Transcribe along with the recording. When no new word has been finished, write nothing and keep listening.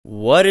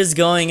What is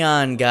going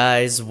on,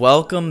 guys?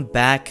 Welcome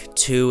back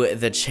to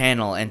the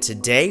channel, and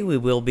today we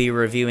will be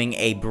reviewing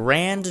a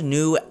brand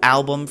new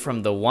album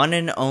from the one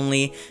and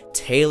only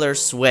Taylor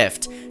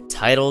Swift,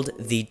 titled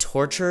The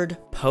Tortured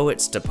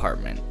Poets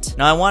Department.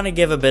 Now, I want to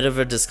give a bit of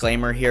a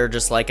disclaimer here,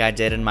 just like I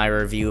did in my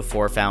review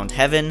for Found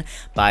Heaven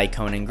by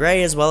Conan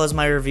Gray, as well as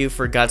my review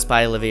for Guts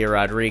by Olivia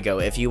Rodrigo.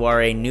 If you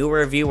are a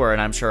newer viewer,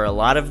 and I'm sure a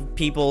lot of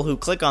people who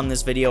click on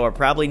this video are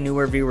probably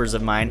newer viewers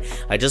of mine,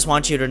 I just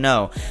want you to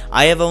know,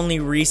 I have only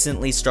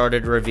recently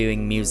started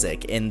reviewing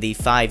music. In the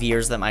 5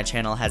 years that my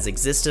channel has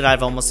existed,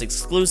 I've almost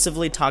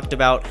exclusively talked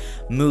about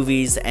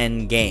movies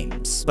and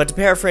games. But to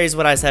paraphrase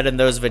what I said in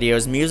those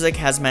videos, music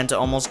has meant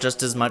almost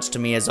just as much to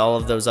me as all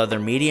of those other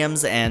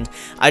mediums, and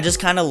I just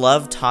kind of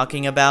love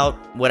talking about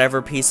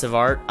whatever piece of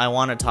art I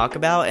want to talk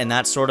about, and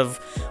that's sort of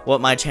what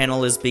my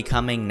channel is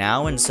becoming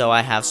now. And so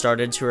I have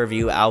started to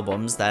review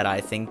albums that I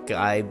think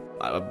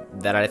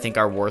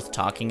are worth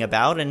talking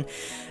about and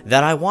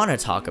that I want to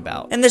talk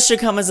about. And this should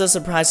come as a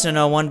surprise to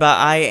no one, but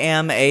I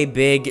am a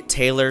big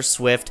Taylor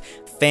Swift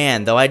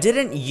fan, though I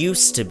didn't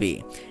used to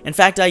be. In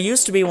fact, I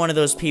used to be one of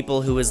those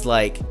people who was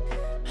like,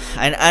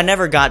 I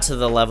never got to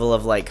the level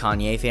of like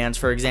Kanye fans,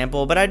 for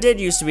example, but I did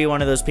used to be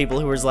one of those people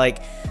who was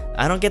like,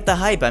 I don't get the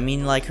hype. I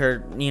mean, like,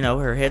 her, you know,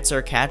 her hits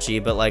are catchy,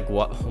 but like,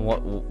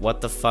 what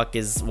the fuck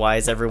is, why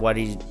is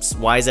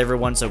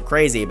everyone so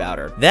crazy about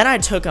her? Then I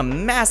took a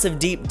massive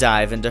deep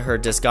dive into her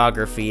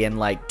discography in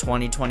like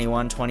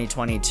 2021,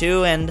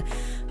 2022, and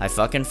I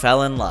fucking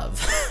fell in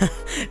love.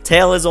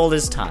 Tale as old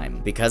as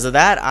time. Because of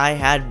that, I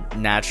had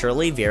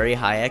naturally very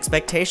high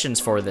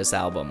expectations for this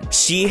album.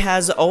 She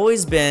has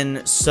always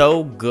been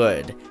so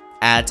good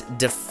at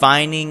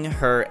defining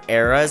her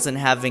eras and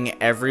having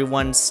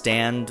everyone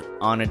stand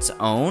on its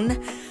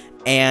own,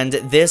 and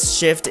this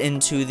shift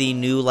into the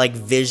new like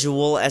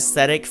visual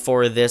aesthetic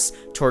for this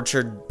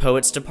Tortured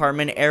Poets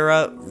Department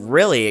era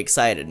really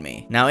excited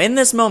me. Now, in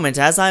this moment,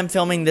 as I'm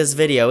filming this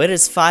video, it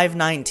is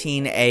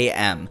 5:19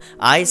 a.m.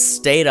 I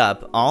stayed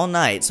up all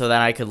night so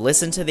that I could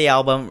listen to the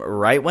album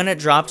right when it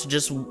dropped,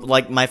 just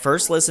like my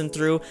first listen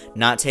through,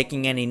 not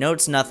taking any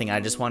notes, nothing. I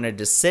just wanted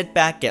to sit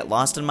back, get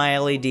lost in my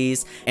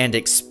LEDs, and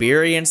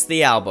experience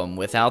the album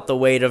without the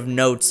weight of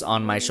notes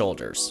on my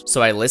shoulders.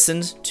 So I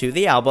listened to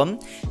the album,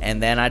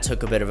 and then I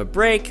took a bit of a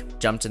break,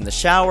 jumped in the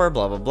shower,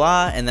 blah blah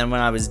blah, and then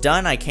when I was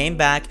done, I came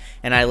back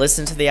and I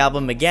listened to the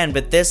album again,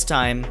 but this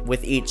time,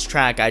 with each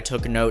track, I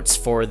took notes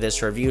for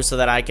this review so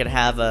that I could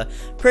have a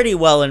pretty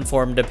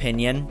well-informed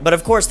opinion. But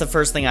of course, the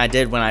first thing I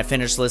did when I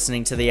finished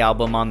listening to the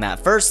album on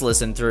that first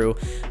listen through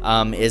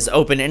is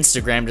open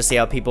Instagram to see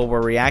how people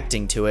were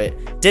reacting to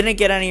it. Didn't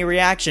get any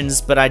reactions,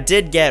 but I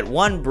did get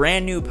one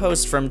brand new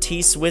post from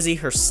T Swizzy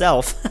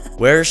herself,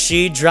 where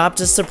she dropped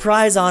a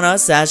surprise on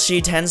us, as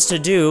she tends to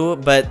do,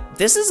 but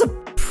this is a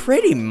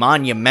pretty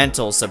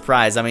monumental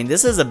surprise. I mean,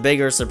 this is a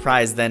bigger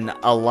surprise than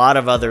a lot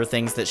of other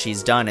things that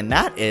she's done, and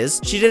that is,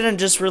 she didn't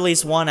just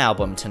release one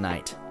album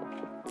tonight.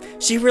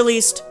 She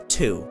released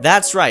two.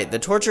 That's right, the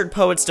Tortured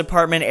Poets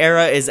Department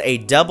era is a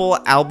double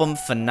album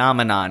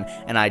phenomenon,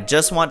 and I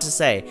just want to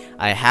say,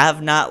 I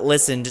have not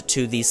listened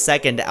to the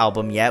second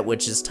album yet,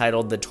 which is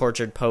titled The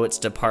Tortured Poets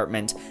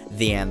Department,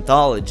 The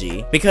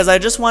Anthology, because I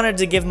just wanted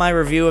to give my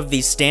review of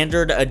the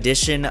standard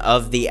edition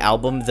of the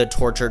album, The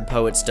Tortured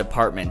Poets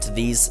Department.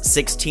 These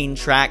 16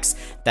 tracks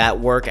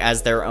that work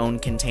as their own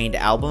contained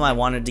album, I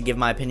wanted to give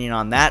my opinion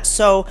on that,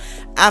 so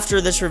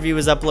after this review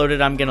is uploaded,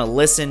 I'm gonna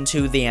listen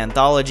to the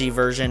Anthology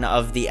version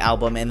of the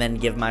album and then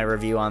give my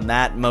review on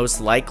that, most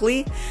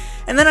likely.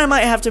 And then I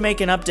might have to make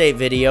an update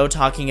video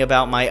talking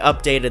about my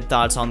updated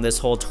thoughts on this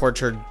whole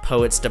Tortured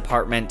Poets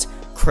Department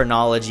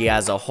chronology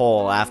as a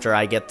whole after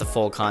I get the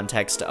full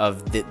context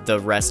of the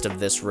rest of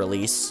this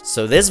release.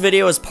 So this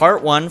video is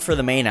part 1 for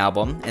the main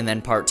album, and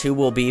then part 2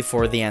 will be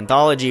for the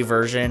Anthology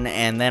version,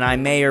 and then I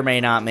may or may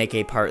not make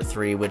a part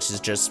 3, which is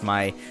just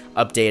my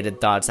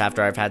updated thoughts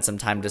after I've had some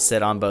time to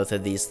sit on both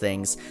of these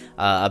things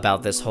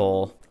about this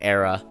whole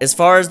era. As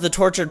far as the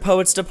Tortured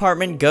Poets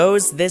Department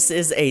goes, this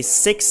is a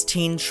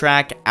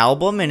 16-track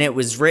album, and it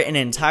was written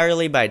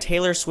entirely by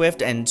Taylor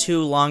Swift and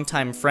two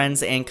longtime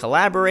friends and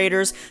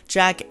collaborators,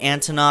 Jack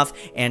Antonoff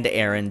and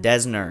Aaron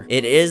Dessner.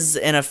 It is,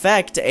 in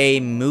effect,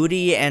 a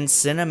moody and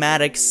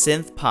cinematic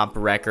synth-pop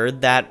record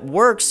that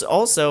works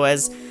also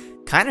as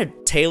kind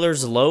of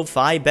Taylor's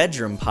lo-fi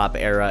bedroom pop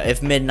era,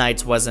 if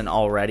Midnights wasn't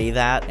already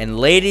that. And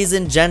ladies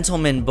and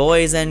gentlemen,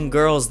 boys and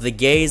girls, the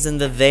gays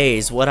and the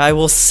theys, what I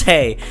will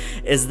say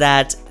is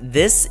that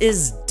this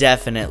is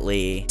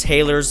definitely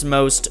Taylor's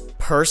most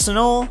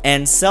personal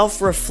and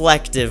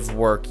self-reflective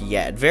work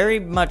yet. Very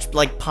much,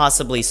 like,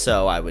 possibly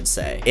so, I would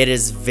say. It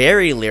is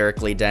very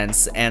lyrically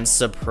dense and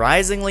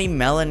surprisingly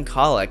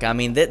melancholic. I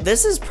mean,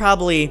 this is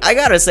probably, I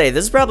gotta say,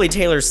 this is probably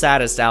Taylor's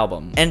saddest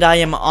album. And I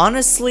am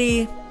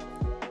honestly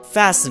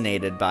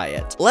fascinated by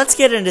it. Let's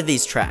get into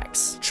these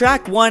tracks.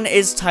 Track 1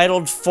 is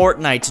titled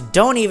Fortnite.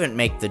 Don't even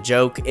make the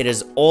joke. It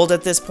is old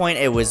at this point.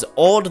 It was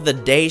old the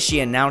day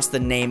she announced the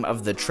name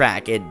of the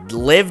track. It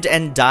lived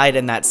and died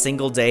in that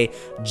single day.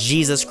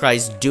 Jesus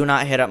Christ, do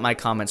not hit up my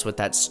comments with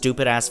that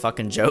stupid ass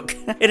fucking joke.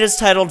 It is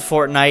titled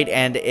Fortnite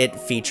and it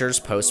features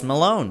Post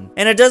Malone.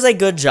 And it does a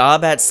good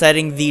job at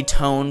setting the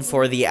tone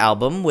for the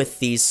album with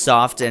these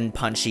soft and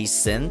punchy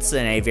synths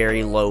and a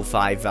very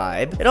lo-fi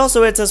vibe. It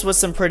also hits us with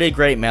some pretty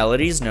great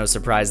melodies, no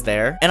surprise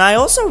there. And I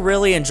also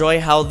really enjoy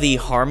how the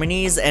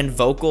harmonies and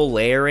vocal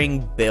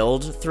layering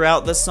build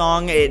throughout the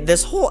song.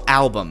 This whole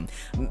album,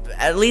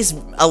 at least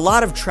a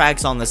lot of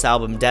tracks on this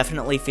album,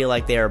 definitely feel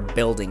like they are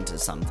building to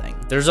something.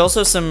 There's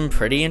also some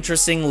pretty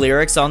interesting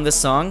lyrics on this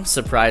song,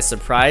 surprise,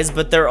 surprise,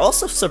 but they're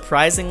also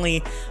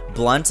surprisingly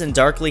blunt and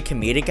darkly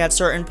comedic at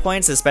certain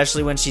points,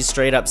 especially when she's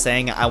straight up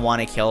saying, I want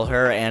to kill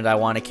her and I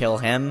want to kill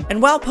him.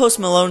 And while Post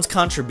Malone's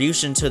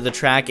contribution to the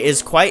track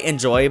is quite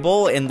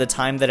enjoyable in the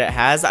time that it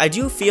has, I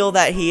do feel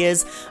that he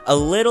is a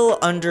little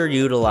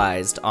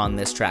underutilized on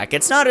this track.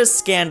 It's not as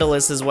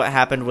scandalous as what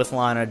happened with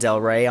Lana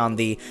Del Rey on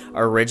the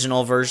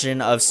original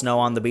version of Snow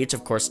on the Beach.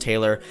 Of course,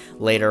 Taylor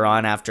later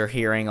on, after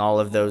hearing all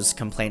of those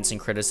complaints and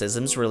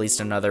criticisms,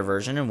 released another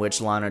version in which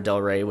Lana Del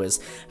Rey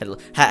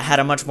had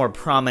a much more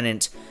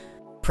prominent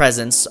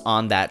presence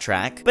on that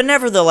track. But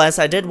nevertheless,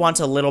 I did want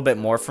a little bit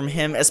more from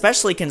him,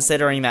 especially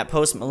considering that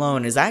Post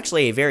Malone is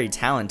actually a very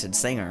talented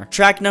singer.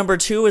 Track number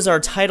 2 is our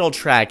title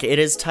track. It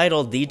is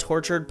titled The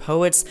Tortured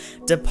Poets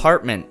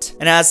Department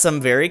and has some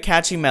very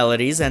catchy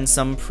melodies and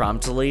some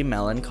promptly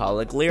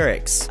melancholic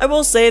lyrics. I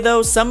will say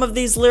though, some of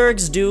these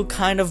lyrics do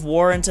kind of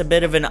warrant a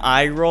bit of an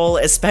eye roll,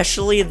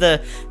 especially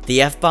the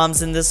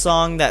F-bombs in this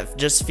song that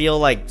just feel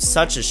like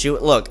such a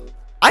shoot. Look,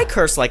 I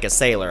curse like a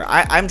sailor.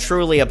 I'm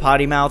truly a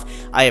potty mouth.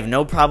 I have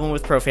no problem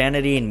with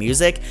profanity in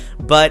music,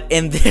 but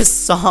in this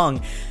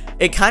song,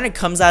 it kind of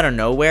comes out of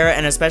nowhere,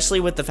 and especially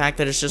with the fact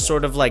that it's just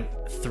sort of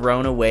like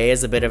thrown away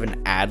as a bit of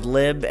an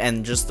ad-lib,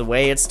 and just the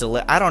way it's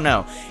I don't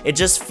know. It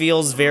just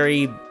feels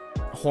very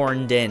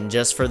horned in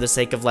just for the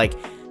sake of like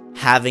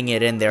having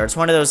it in there. It's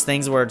one of those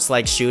things where it's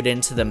like shoot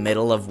into the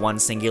middle of one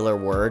singular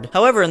word.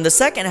 However, in the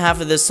second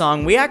half of this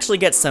song, we actually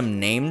get some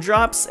name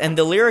drops, and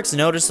the lyrics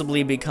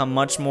noticeably become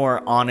much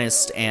more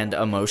honest and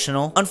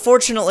emotional.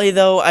 Unfortunately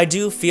though, I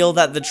do feel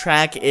that the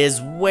track is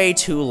way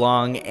too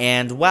long,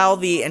 and while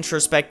the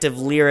introspective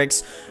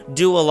lyrics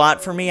do a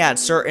lot for me at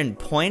certain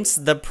points,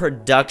 the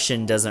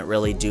production doesn't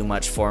really do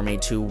much for me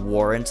to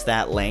warrant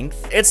that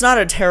length. It's not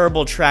a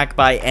terrible track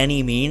by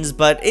any means,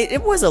 but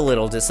it was a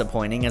little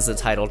disappointing as a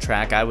title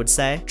track, I would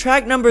say.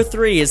 Track number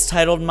 3 is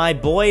titled My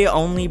Boy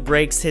Only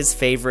Breaks His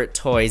Favorite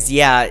Toys.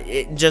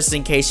 Yeah, just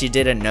in case you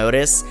didn't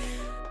notice,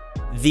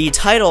 the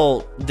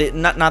title,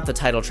 not the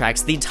title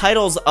tracks, the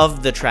titles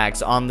of the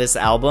tracks on this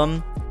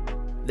album,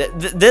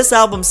 this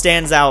album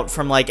stands out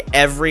from like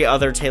every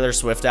other Taylor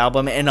Swift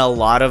album in a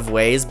lot of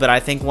ways, but I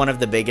think one of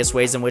the biggest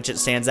ways in which it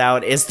stands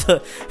out is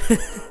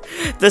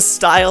the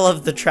style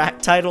of the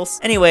track titles.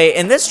 Anyway,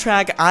 in this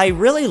track, I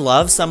really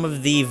love some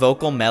of the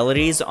vocal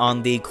melodies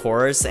on the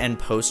chorus and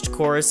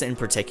post-chorus in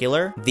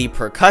particular. The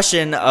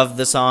percussion of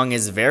the song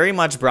is very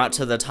much brought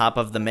to the top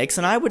of the mix,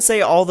 and I would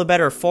say all the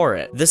better for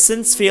it. The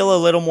synths feel a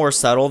little more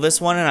subtle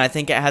this one, and I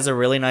think it has a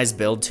really nice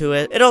build to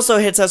it. It also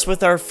hits us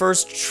with our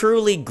first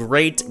truly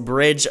great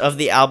bridge of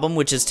the album,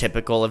 which is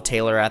typical of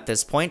Taylor at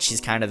this point. She's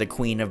kind of the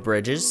queen of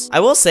bridges. I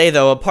will say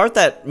though, a part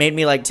that made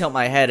me like tilt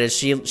my head is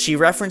she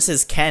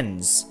references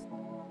Kens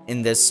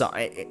in this song.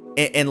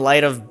 In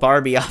light of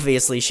Barbie,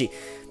 obviously, she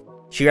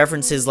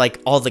references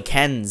like all the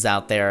Kens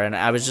out there, and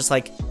I was just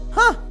like,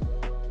 huh,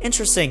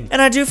 interesting.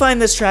 And I do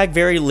find this track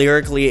very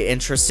lyrically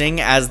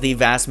interesting, as the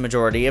vast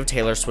majority of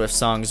Taylor Swift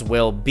songs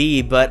will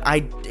be, but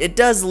it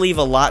does leave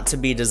a lot to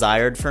be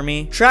desired for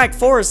me. Track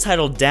 4 is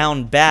titled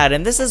Down Bad,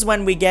 and this is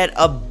when we get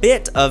a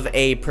bit of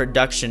a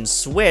production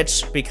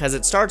switch, because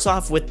it starts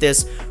off with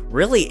this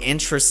really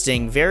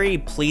interesting, very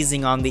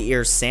pleasing on the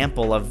ear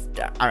sample of,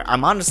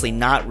 I'm honestly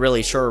not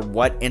really sure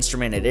what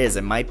instrument it is.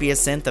 It might be a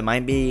synth, it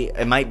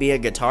might be a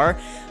guitar.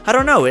 I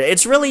don't know,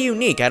 it's really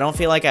unique. I don't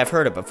feel like I've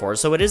heard it before,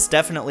 so it is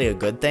definitely a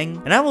good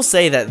thing. And I will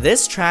say that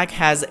this track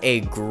has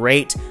a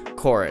great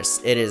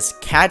chorus. It is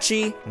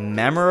catchy,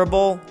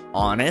 memorable,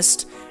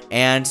 honest,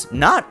 and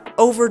not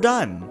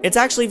overdone. It's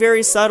actually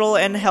very subtle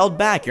and held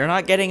back. You're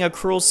not getting a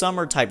Cruel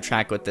Summer type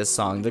track with this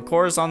song. The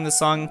chorus on this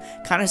song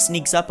kind of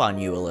sneaks up on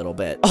you a little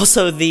bit.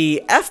 Also,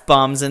 the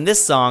F-bombs in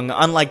this song,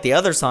 unlike the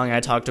other song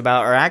I talked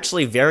about, are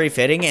actually very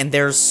fitting, and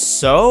there's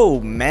so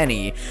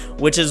many,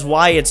 which is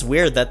why it's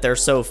weird that they're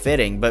so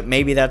fitting, but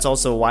maybe that's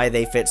also why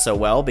they fit so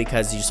well,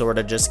 because you sort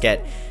of just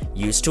get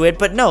used to it.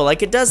 But no,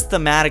 like, it does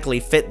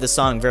thematically fit the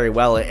song very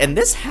well, and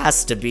this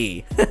has to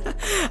be.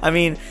 I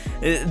mean,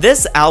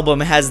 this album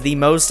has the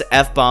most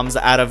F-bombs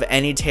out of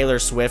any Taylor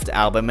Swift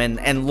album,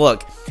 and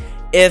look,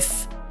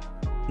 if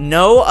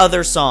no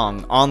other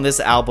song on this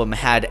album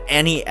had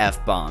any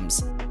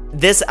F-bombs,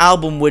 this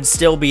album would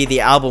still be the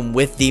album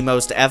with the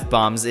most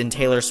F-bombs in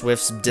Taylor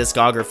Swift's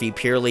discography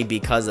purely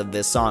because of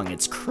this song.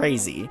 It's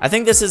crazy. I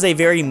think this is a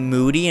very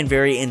moody and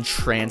very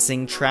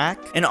entrancing track.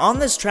 And on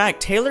this track,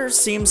 Taylor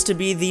seems to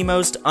be the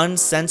most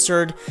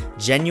uncensored,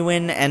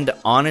 genuine, and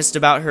honest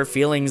about her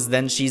feelings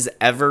than she's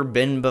ever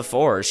been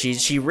before.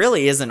 She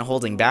really isn't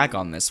holding back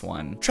on this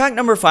one. Track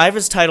number 5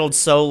 is titled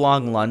So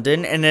Long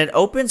London, and it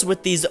opens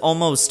with these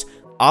almost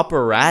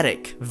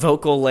operatic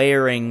vocal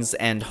layerings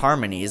and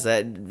harmonies.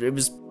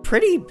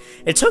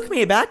 It took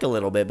me aback a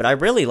little bit, but I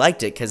really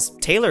liked it because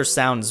Taylor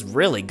sounds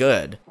really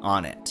good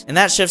on it. And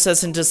that shifts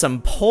us into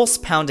some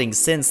pulse-pounding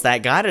synths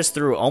that got us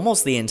through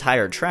almost the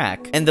entire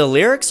track. And the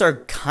lyrics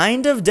are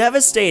kind of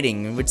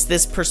devastating. It's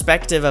this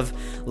perspective of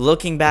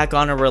looking back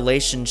on a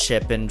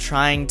relationship and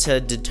trying to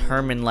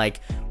determine,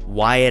 like,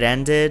 why it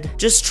ended,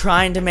 just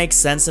trying to make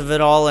sense of it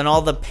all and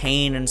all the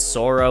pain and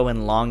sorrow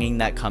and longing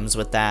that comes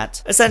with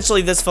that.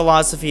 Essentially this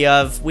philosophy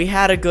of, we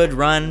had a good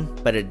run,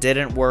 but it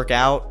didn't work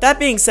out. That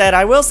being said,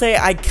 I will say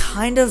I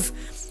kind of,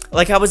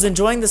 like, I was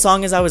enjoying the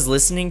song as I was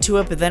listening to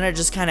it, but then it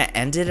just kind of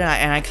ended,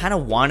 and I kind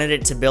of wanted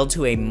it to build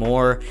to a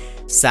more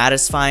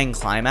satisfying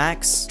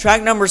climax.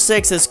 Track number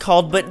 6 is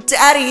called But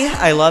Daddy,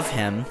 I Love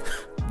Him.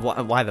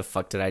 Why the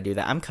fuck did I do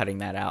that? I'm cutting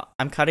that out.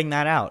 I'm cutting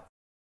that out.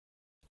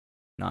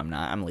 No, I'm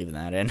not. I'm leaving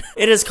that in.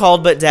 It is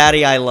called But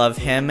Daddy, I Love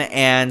Him,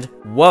 and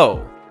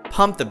whoa,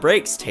 pump the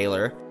brakes,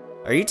 Taylor.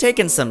 Are you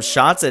taking some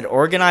shots at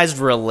organized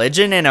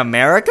religion in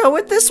America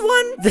with this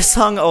one? This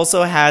song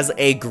also has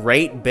a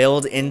great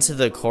build into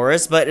the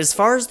chorus, but as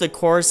far as the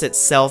chorus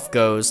itself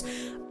goes,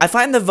 I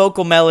find the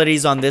vocal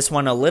melodies on this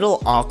one a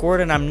little awkward,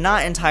 and I'm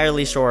not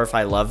entirely sure if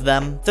I love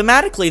them.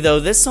 Thematically,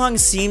 though, this song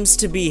seems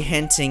to be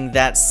hinting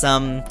that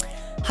some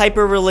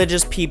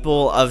hyper-religious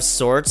people of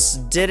sorts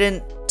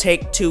didn't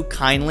take too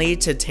kindly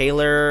to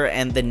Taylor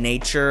and the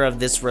nature of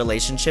this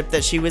relationship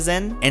that she was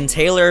in. And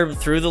Taylor,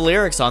 through the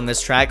lyrics on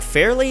this track,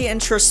 fairly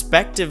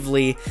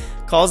introspectively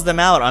calls them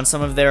out on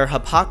some of their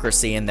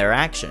hypocrisy in their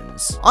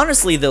actions.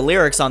 Honestly, the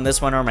lyrics on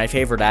this one are my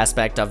favorite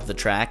aspect of the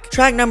track.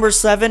 Track number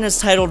 7 is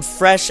titled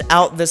Fresh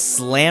Out the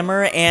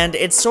Slammer, and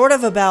it's sort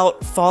of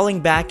about falling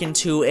back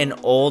into an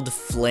old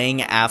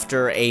fling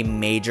after a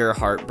major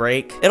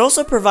heartbreak. It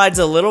also provides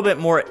a little bit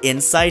more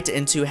insight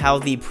into how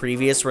the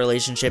previous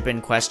relationship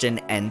in question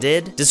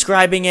ended,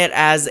 describing it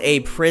as a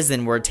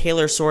prison where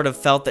Taylor sort of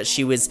felt that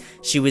she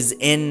was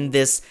in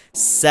this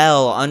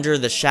cell under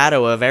the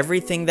shadow of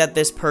everything that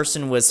this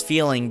person was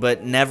feeling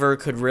but never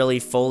could really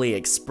fully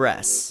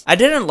express. I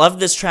didn't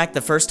love this track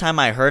the first time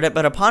I heard it,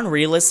 but upon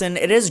re-listen,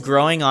 it is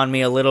growing on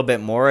me a little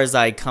bit more as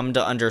I come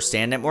to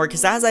understand it more,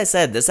 because as I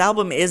said, this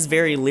album is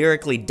very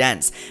lyrically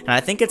dense, and I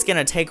think it's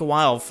gonna take a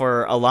while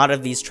for a lot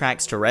of these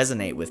tracks to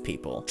resonate with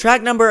people.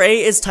 Track number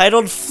 8 is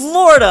titled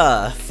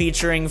Florida,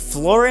 featuring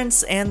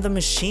Florence and the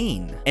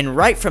Machine. And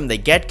right from the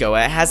get-go,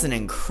 it has an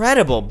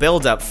incredible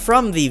build-up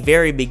from the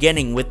very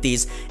beginning with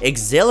these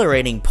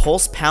exhilarating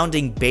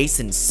pulse-pounding bass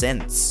and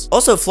synths.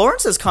 Also,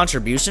 Florence's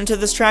contribution to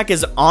this track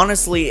is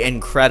honestly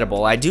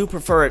incredible. I do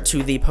prefer it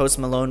to the Post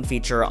Malone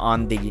feature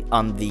on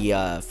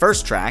the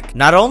first track.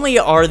 Not only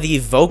are the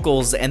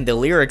vocals and the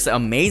lyrics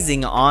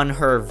amazing on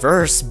her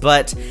verse,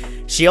 but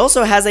she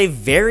also has a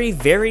very,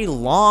 very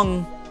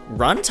long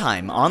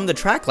runtime on the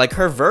track. Like,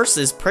 her verse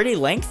is pretty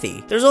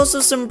lengthy. There's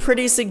also some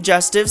pretty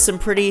suggestive, some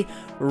pretty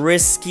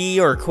risky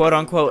or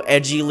quote-unquote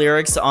edgy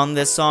lyrics on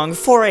this song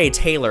for a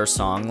Taylor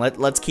song.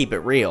 Let's keep it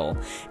real.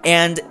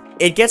 And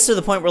it gets to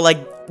the point where,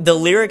 like, the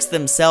lyrics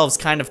themselves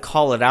kind of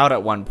call it out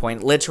at one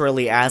point,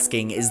 literally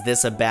asking, is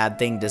this a bad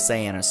thing to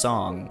say in a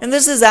song? And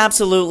this is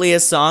absolutely a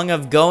song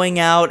of going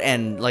out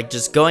and, like,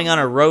 just going on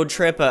a road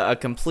trip, a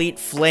complete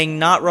fling,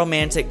 not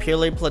romantic,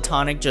 purely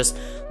platonic, just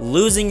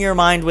losing your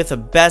mind with a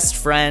best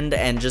friend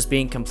and just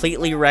being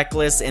completely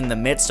reckless in the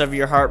midst of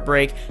your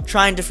heartbreak,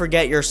 trying to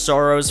forget your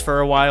sorrows for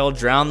a while,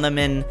 drown them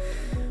in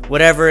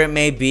whatever it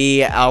may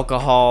be,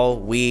 alcohol,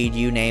 weed,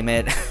 you name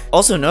it.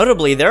 Also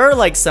notably, there are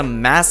like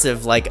some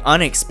massive, like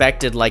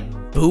unexpected,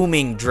 like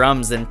booming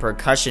drums and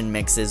percussion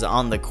mixes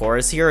on the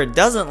chorus here. It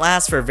doesn't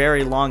last for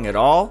very long at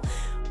all,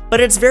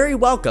 but it's very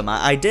welcome.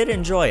 I did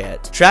enjoy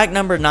it. Track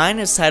number 9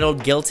 is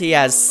titled Guilty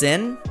as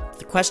Sin?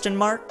 Question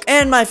mark.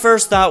 And my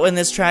first thought when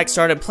this track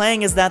started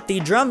playing is that the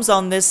drums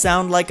on this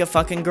sound like a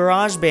fucking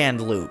garage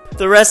band loop.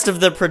 The rest of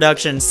the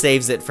production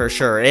saves it for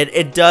sure.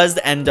 It does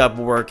end up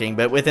working,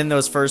 but within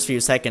those first few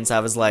seconds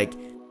I was like,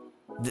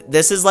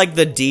 this is like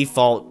the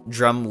default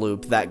drum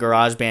loop that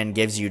GarageBand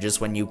gives you just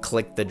when you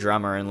click the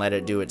drummer and let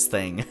it do its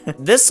thing.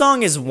 This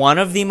song is one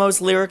of the most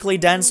lyrically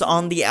dense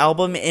on the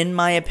album in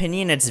my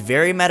opinion. It's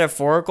very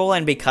metaphorical,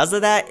 and because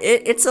of that,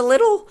 it's a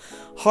little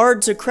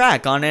hard to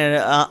crack on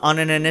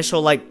an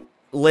initial like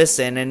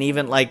listen, and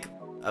even like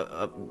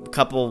a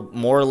couple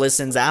more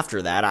listens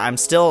after that. I'm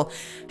still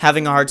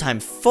having a hard time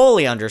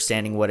fully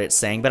understanding what it's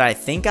saying, but I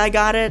think I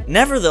got it.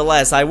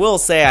 Nevertheless, I will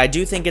say I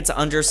do think it's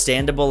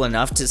understandable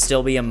enough to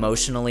still be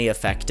emotionally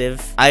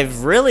effective.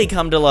 I've really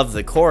come to love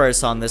the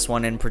chorus on this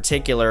one in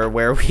particular,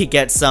 where we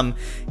get some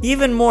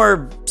even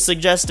more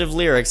suggestive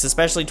lyrics,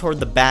 especially toward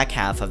the back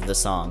half of the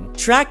song.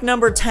 Track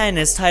number 10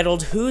 is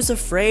titled Who's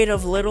Afraid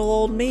of Little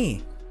Old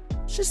Me?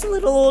 It's just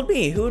little old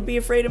me. Who would be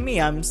afraid of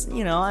me? I'm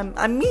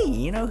me,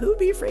 you know, who would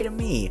be afraid of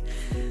me?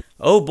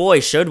 Oh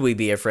boy, should we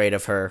be afraid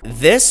of her.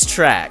 This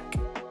track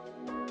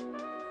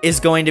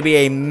is going to be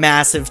a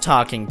massive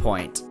talking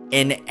point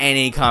in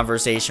any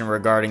conversation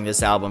regarding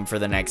this album for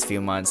the next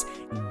few months.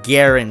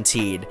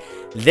 Guaranteed.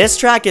 This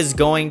track is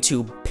going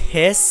to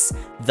piss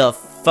the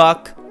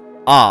fuck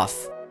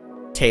off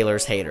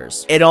Taylor's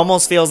haters. It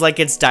almost feels like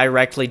it's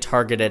directly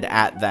targeted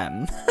at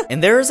them.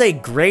 And there is a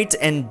great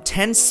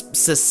intense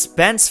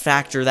suspense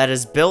factor that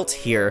is built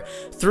here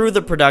through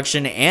the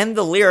production and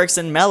the lyrics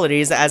and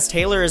melodies, as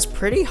Taylor is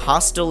pretty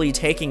hostilely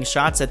taking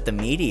shots at the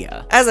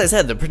media. As I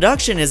said, the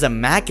production is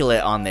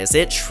immaculate on this.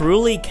 It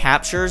truly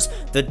captures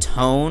the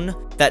tone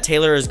that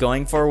Taylor is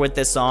going for with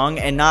this song,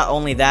 and not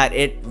only that,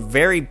 it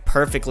very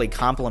perfectly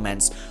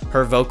complements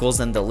her vocals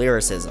and the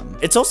lyricism.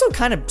 It's also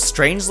kind of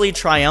strangely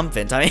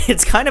triumphant. I mean,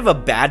 it's kind of a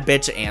bad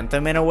bitch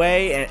anthem in a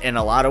way, in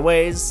a lot of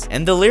ways.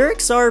 And the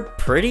lyrics are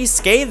pretty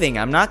scathing,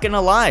 I'm not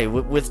gonna lie,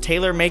 with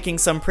Taylor making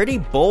some pretty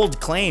bold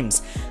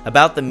claims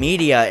about the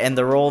media and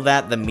the role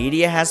that the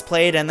media has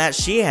played and that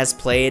she has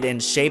played in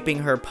shaping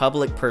her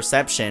public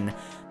perception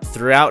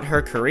throughout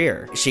her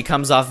career. She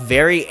comes off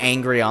very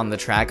angry on the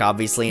track,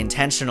 obviously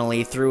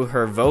intentionally through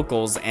her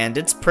vocals, and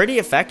it's pretty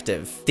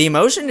effective. The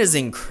emotion is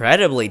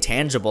incredibly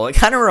tangible. It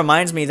kind of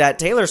reminds me that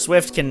Taylor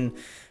Swift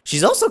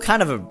she's also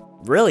kind of a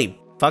really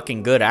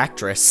fucking good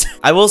actress.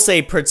 I will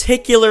say,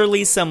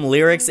 particularly some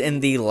lyrics in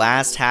the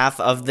last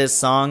half of this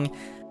song,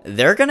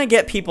 they're gonna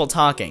get people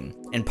talking.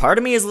 And part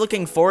of me is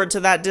looking forward to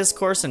that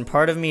discourse, and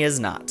part of me is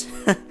not.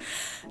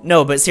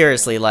 No, but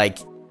seriously, like,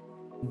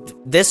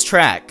 this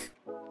track,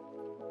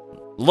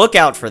 look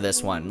out for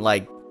this one.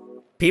 Like,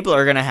 people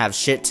are gonna have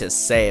shit to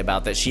say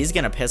about this. She's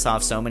gonna piss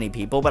off so many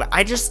people, but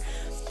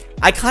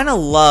I kind of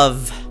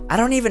love, I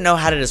don't even know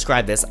how to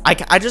describe this.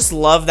 I just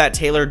love that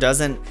Taylor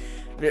doesn't,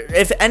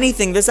 if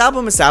anything, this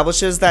album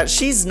establishes that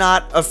she's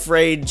not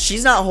afraid,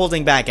 she's not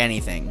holding back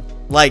anything.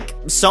 Like,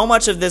 so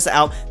much of this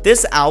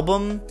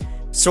album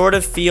sort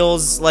of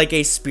feels like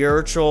a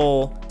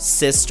spiritual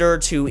sister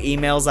to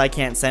Emails I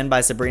Can't Send by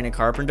Sabrina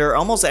Carpenter.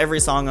 Almost every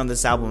song on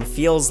this album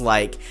feels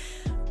like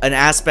an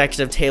aspect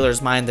of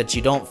Taylor's mind that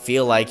you don't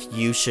feel like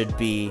you should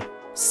be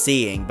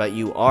seeing, but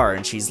you are,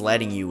 and she's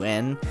letting you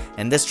in.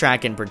 And this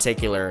track in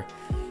particular,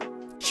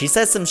 she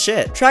says some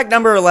shit. Track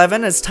number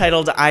 11 is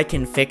titled I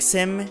Can Fix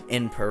Him,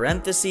 in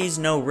parentheses,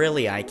 no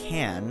really I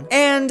can.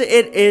 And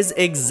it is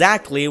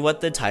exactly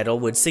what the title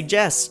would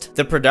suggest.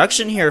 The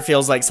production here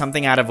feels like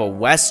something out of a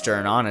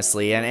Western,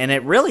 honestly, and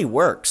it really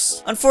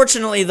works.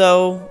 Unfortunately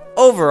though,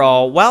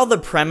 overall, while the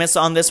premise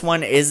on this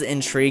one is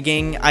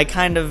intriguing, I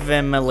kind of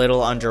am a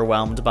little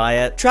underwhelmed by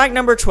it. Track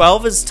number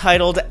 12 is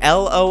titled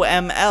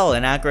LOML,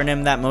 an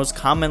acronym that most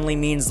commonly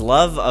means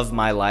love of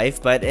my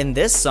life, but in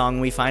this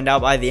song we find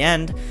out by the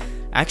end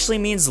actually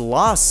means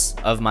loss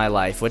of my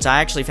life, which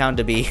I actually found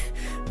to be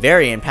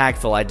very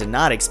impactful. I did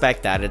not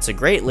expect that. It's a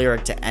great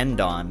lyric to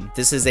end on.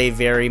 This is a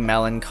very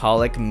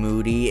melancholic,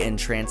 moody,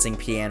 entrancing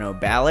piano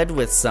ballad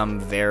with some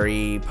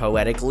very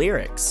poetic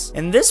lyrics.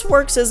 And this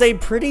works as a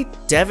pretty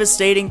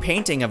devastating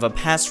painting of a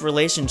past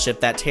relationship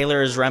that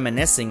Taylor is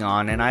reminiscing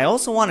on. And I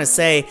also want to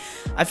say,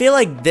 I feel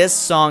like this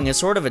song is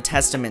sort of a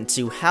testament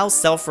to how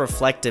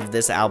self-reflective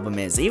this album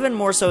is, even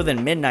more so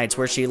than Midnight's,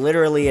 where she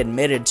literally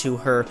admitted to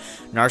her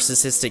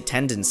narcissistic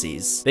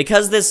tendencies.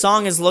 Because this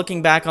song is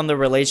looking back on the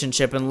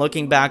relationship and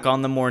looking back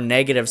on the more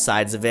negative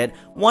sides of it,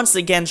 once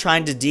again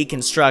trying to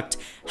deconstruct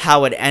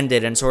how it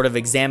ended and sort of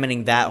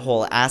examining that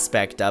whole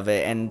aspect of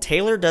it, and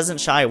Taylor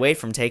doesn't shy away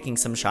from taking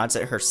some shots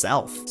at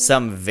herself.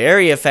 Some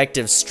very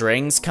effective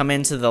strings come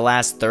into the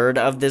last third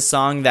of this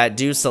song that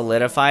do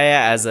solidify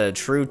it as a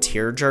true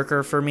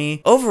tearjerker for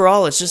me.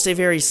 Overall, it's just a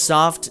very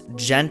soft,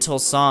 gentle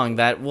song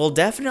that will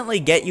definitely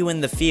get you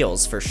in the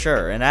feels for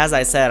sure, and as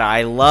I said,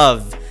 I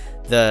love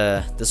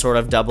the sort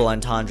of double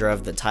entendre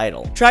of the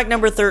title. Track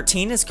number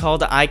 13 is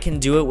called I Can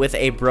Do It With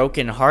a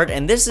Broken Heart,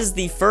 and this is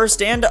the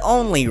first and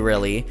only,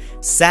 really,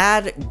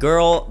 sad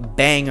girl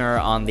banger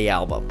on the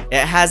album.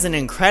 It has an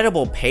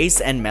incredible pace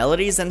and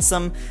melodies and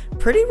some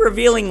pretty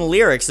revealing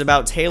lyrics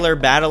about Taylor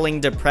battling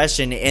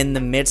depression in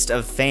the midst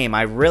of fame.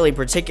 I really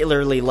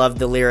particularly love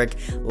the lyric,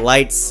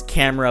 lights,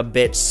 camera,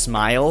 bitch,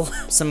 smile.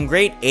 Some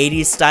great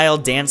 80s style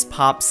dance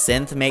pop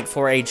synth make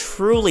for a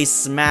truly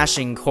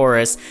smashing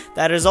chorus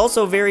that is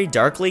also very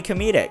darkly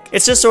comedic.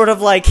 It's just sort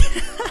of like,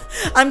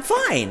 I'm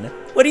fine.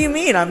 What do you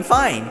mean I'm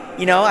fine?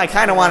 You know, I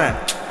kind of want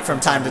to from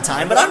time to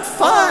time, but I'm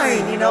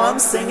fine, you know, I'm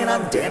singing,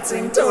 I'm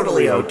dancing,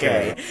 totally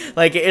okay.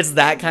 Like, it's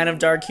that kind of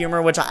dark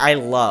humor, which I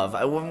love.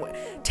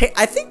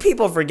 I think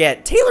people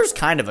forget, Taylor's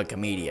kind of a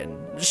comedian.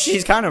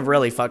 She's kind of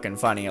really fucking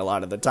funny a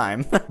lot of the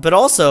time. But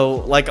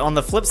also, like, on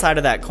the flip side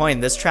of that coin,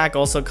 this track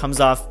also comes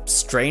off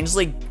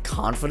strangely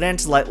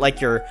confident,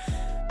 like you're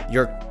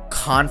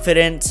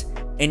confident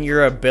in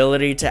your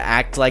ability to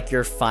act like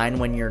you're fine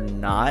when you're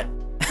not.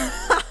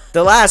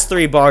 The last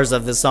 3 bars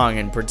of the song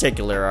in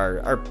particular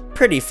are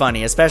pretty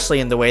funny, especially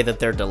in the way that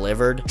they're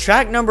delivered.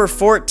 Track number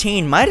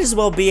 14 might as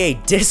well be a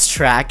diss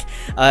track.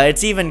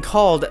 It's even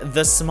called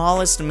The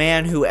Smallest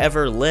Man Who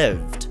Ever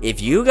Lived.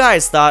 If you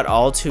guys thought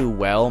All Too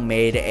Well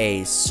made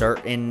a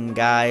certain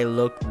guy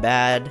look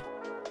bad,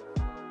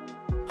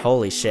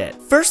 holy shit.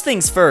 First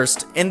things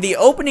first, in the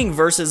opening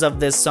verses of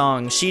this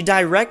song, she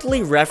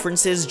directly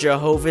references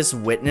Jehovah's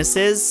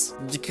Witnesses,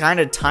 kind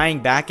of tying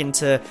back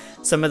into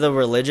some of the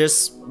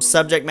religious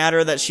subject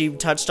matter that she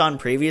touched on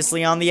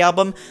previously on the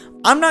album.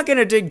 I'm not going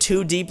to dig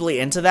too deeply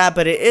into that,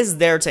 but it is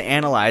there to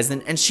analyze,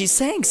 and she's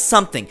saying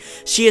something.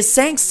 She is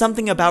saying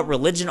something about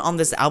religion on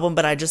this album,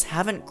 but I just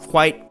haven't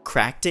quite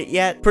cracked it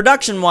yet.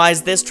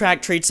 Production-wise, this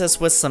track treats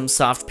us with some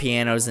soft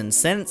pianos and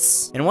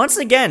synths. And once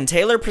again,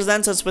 Taylor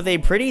presents us with a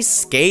pretty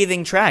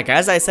scathing track.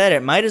 As I said,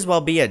 it might as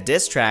well be a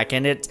diss track,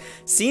 and it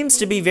seems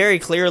to be very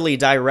clearly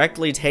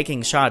directly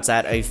taking shots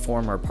at a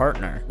former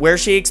partner, where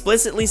she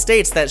explicitly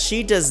states that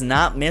she does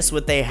not miss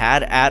what they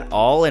had at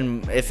all,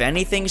 and if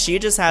anything, she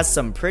just has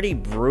some pretty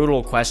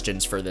brutal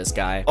questions for this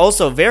guy.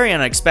 Also, very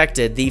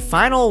unexpected, the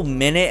final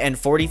minute and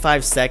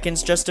 45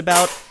 seconds just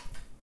about...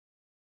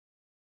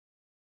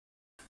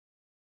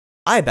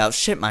 I about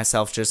shit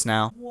myself just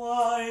now.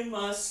 Why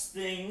must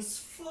things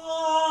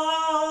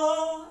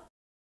fall?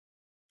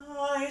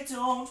 I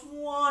don't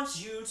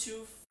want you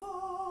to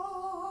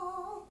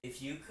fall.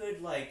 If you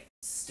could, like,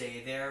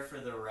 stay there for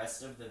the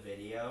rest of the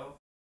video,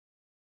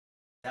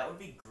 that would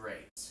be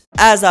great.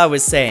 As I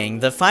was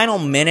saying, the final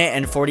minute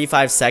and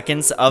 45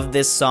 seconds of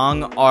this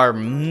song are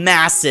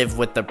massive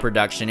with the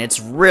production. It's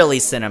really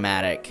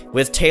cinematic,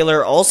 with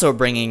Taylor also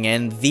bringing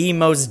in the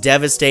most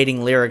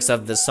devastating lyrics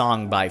of the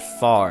song by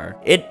far.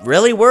 It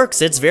really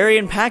works, it's very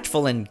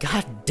impactful, and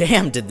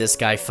goddamn did this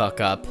guy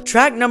fuck up.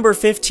 Track number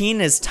 15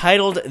 is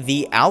titled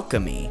The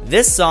Alchemy.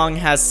 This song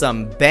has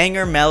some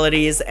banger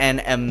melodies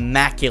and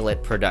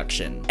immaculate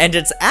production. And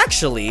it's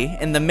actually,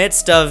 in the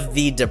midst of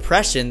the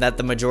depression that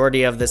the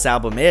majority of this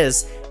album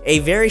is, a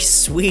very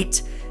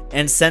sweet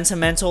and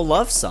sentimental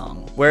love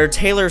song, where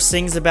Taylor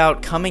sings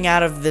about coming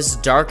out of this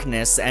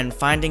darkness and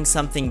finding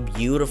something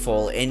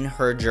beautiful in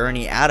her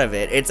journey out of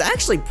it. It's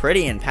actually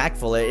pretty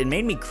impactful. It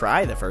made me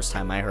cry the first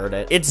time I heard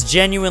it. It's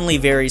genuinely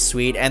very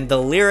sweet, and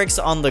the lyrics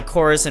on the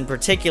chorus in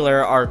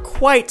particular are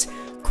quite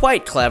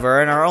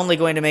clever and are only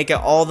going to make it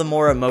all the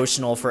more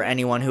emotional for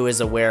anyone who is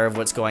aware of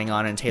what's going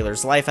on in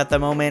Taylor's life at the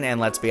moment, and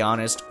let's be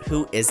honest,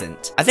 who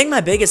isn't? I think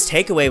my biggest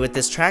takeaway with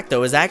this track,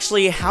 though, is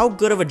actually how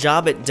good of a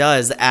job it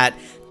does at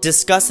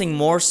discussing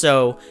more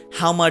so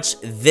how much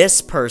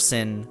this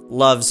person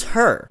loves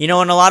her. You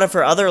know, in a lot of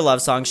her other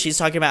love songs, she's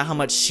talking about how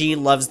much she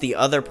loves the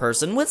other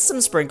person, with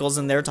some sprinkles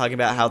in there talking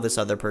about how this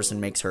other person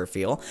makes her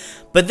feel.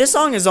 But this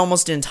song is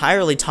almost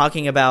entirely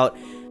talking about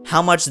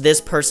how much this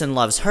person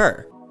loves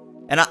her.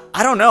 And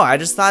I don't know, I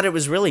just thought it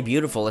was really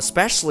beautiful,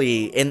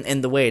 especially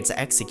in the way it's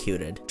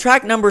executed.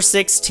 Track number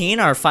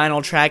 16, our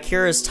final track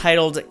here, is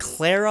titled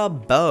Clara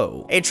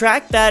Bow. A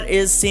track that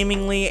is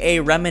seemingly a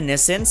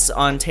reminiscence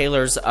on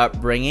Taylor's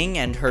upbringing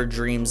and her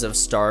dreams of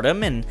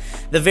stardom, and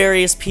the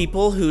various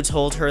people who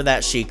told her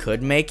that she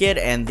could make it,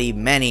 and the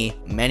many,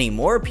 many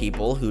more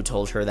people who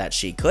told her that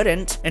she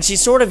couldn't. And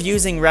she's sort of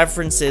using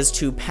references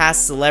to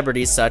past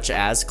celebrities such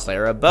as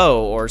Clara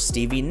Bow or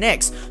Stevie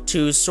Nicks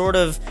to sort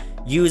of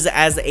use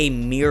as a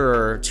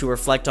mirror to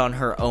reflect on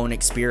her own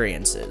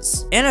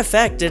experiences. In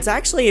effect, it's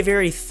actually a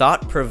very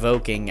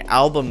thought-provoking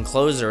album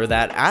closer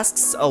that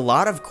asks a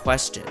lot of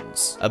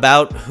questions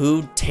about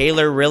who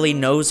Taylor really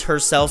knows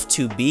herself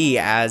to be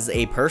as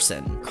a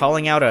person,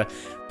 calling out a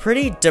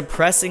pretty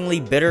depressingly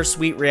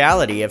bittersweet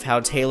reality of how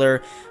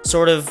Taylor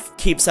sort of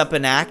keeps up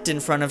an act in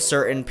front of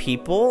certain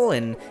people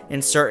and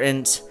in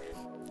certain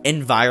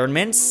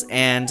environments,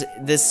 and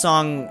this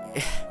song...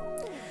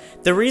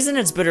 The reason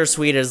it's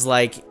bittersweet is,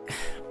 like,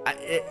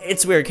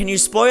 it's weird. Can you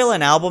spoil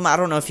an album? I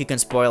don't know if you can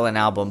spoil an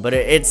album, but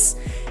it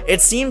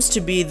seems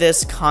to be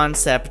this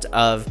concept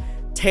of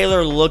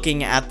Taylor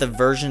looking at the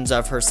versions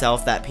of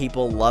herself that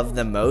people love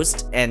the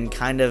most and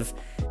kind of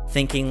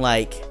thinking,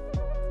 like,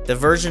 the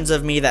versions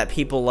of me that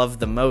people love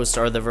the most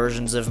are the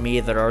versions of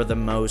me that are the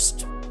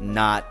most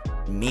not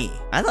me.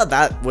 I thought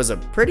that was a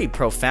pretty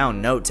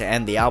profound note to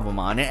end the album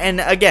on,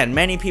 and again,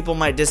 many people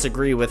might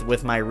disagree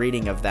with my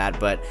reading of that,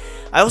 but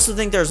I also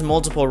think there's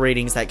multiple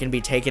readings that can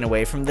be taken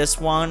away from this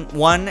one,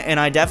 and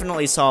I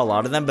definitely saw a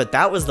lot of them, but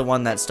that was the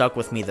one that stuck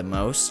with me the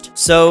most.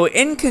 So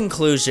in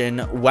conclusion,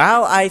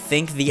 while I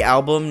think the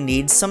album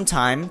needs some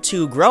time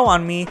to grow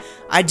on me,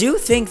 I do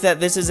think that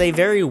this is a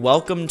very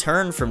welcome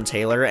turn from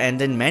Taylor, and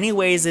in many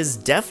ways is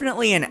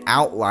definitely an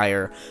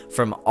outlier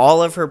from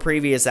all of her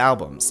previous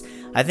albums.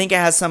 I think it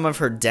has some of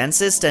her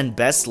densest and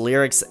best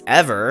lyrics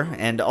ever,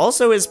 and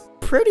also is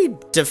pretty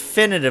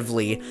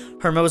definitively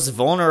her most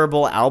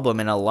vulnerable album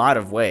in a lot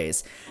of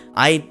ways.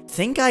 I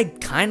think I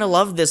kinda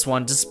love this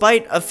one,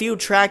 despite a few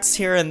tracks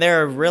here and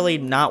there really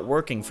not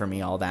working for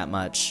me all that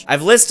much.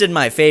 I've listed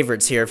my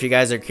favorites here if you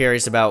guys are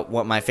curious about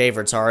what my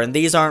favorites are, and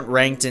these aren't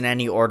ranked in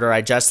any order.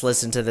 I just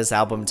listened to this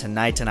album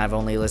tonight and I've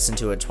only listened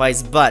to it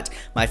twice, but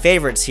my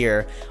favorites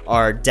here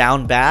are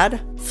Down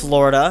Bad,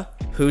 Florida,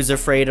 Who's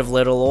Afraid of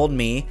Little Old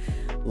Me,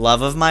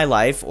 Love of My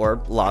Life,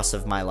 or Loss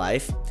of My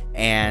Life,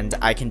 and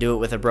I Can Do It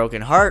With a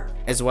Broken Heart,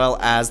 as well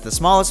as The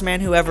Smallest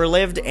Man Who Ever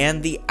Lived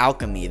and The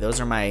Alchemy.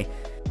 Those are my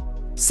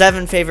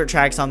 7 favorite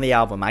tracks on the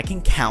album. I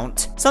can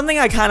count. Something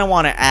I kind of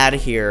want to add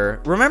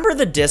here, remember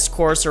the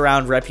discourse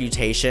around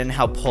Reputation,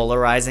 how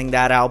polarizing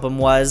that album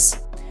was?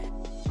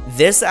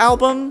 This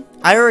album,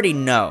 I already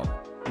know,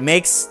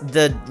 makes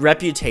the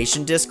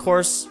Reputation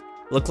discourse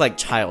look like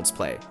child's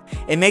play.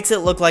 It makes it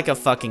look like a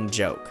fucking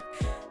joke.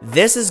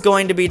 This is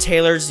going to be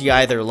Taylor's You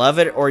Either Love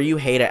It or You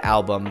Hate It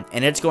album,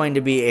 and it's going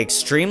to be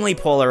extremely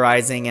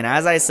polarizing, and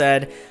as I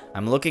said,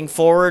 I'm looking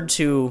forward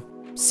to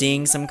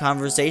seeing some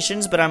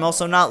conversations, but I'm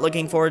also not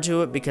looking forward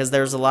to it because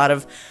there's a lot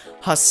of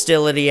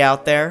hostility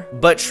out there.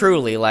 But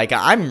truly, like,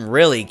 I'm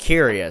really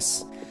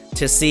curious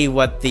to see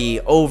what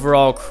the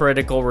overall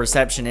critical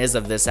reception is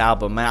of this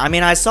album. I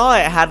mean, I saw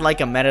it had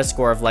like a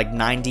Metascore of like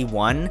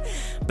 91,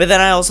 but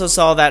then I also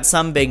saw that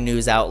some big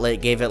news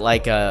outlet gave it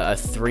like a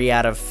 3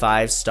 out of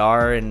 5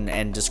 star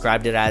and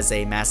described it as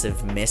a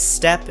massive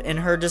misstep in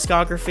her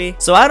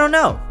discography. So I don't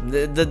know.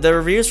 The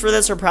reviews for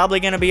this are probably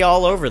going to be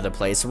all over the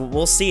place.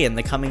 We'll see in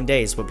the coming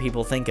days what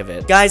people think of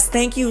it. Guys,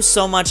 thank you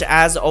so much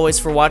as always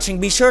for watching.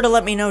 Be sure to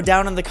let me know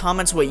down in the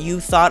comments what you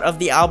thought of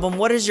the album.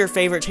 What is your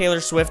favorite Taylor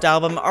Swift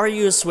album? Are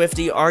you a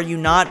Swiftie? Are you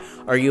not?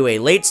 Are you a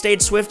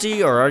late-stage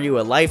Swiftie or are you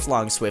a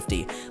lifelong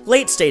Swiftie?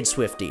 Late-stage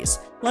Swifties,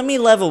 let me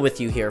level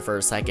with you here for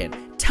a second.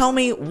 Tell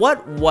me,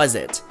 what was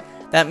it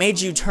that made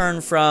you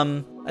turn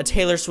from a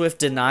Taylor Swift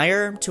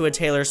denier to a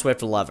Taylor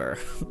Swift lover?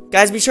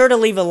 Guys, be sure to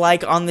leave a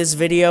like on this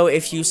video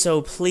if you so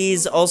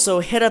please. Also,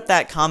 hit up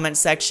that comment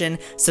section,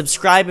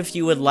 subscribe if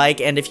you would like,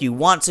 and if you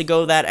want to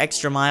go that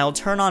extra mile,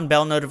 turn on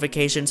bell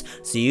notifications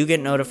so you get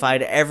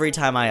notified every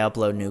time I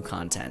upload new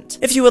content.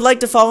 If you would like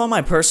to follow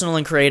my personal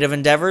and creative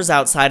endeavors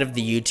outside of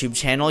the YouTube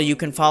channel, you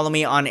can follow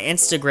me on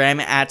Instagram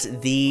at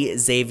the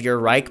Xavier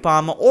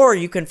Reichbaum, or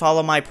you can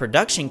follow my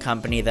production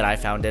company that I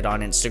founded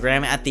on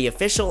Instagram at the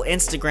official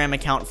Instagram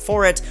account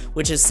for it,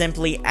 which is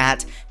simply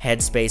at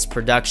Headspace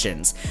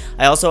Productions.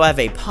 I also have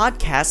a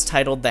podcast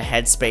titled the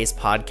Headspace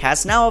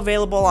Podcast, now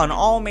available on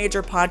all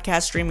major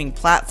podcast streaming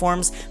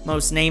platforms,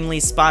 most namely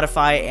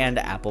Spotify and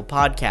Apple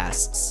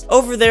Podcasts.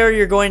 Over there,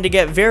 you're going to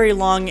get very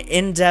long,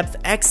 in-depth,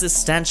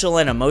 existential,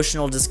 and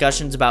emotional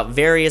discussions about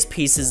various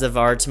pieces of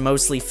art,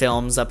 mostly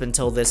films up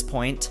until this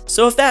point.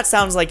 So if that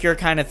sounds like your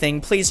kind of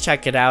thing, please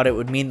check it out. It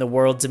would mean the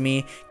world to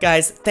me.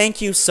 Guys,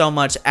 thank you so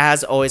much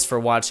as always for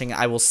watching.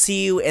 I will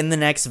see you in the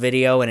next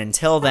video, and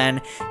until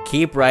then,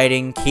 keep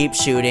writing, keep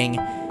shooting,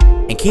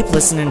 and keep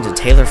listening to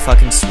Taylor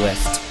fucking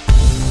Swift.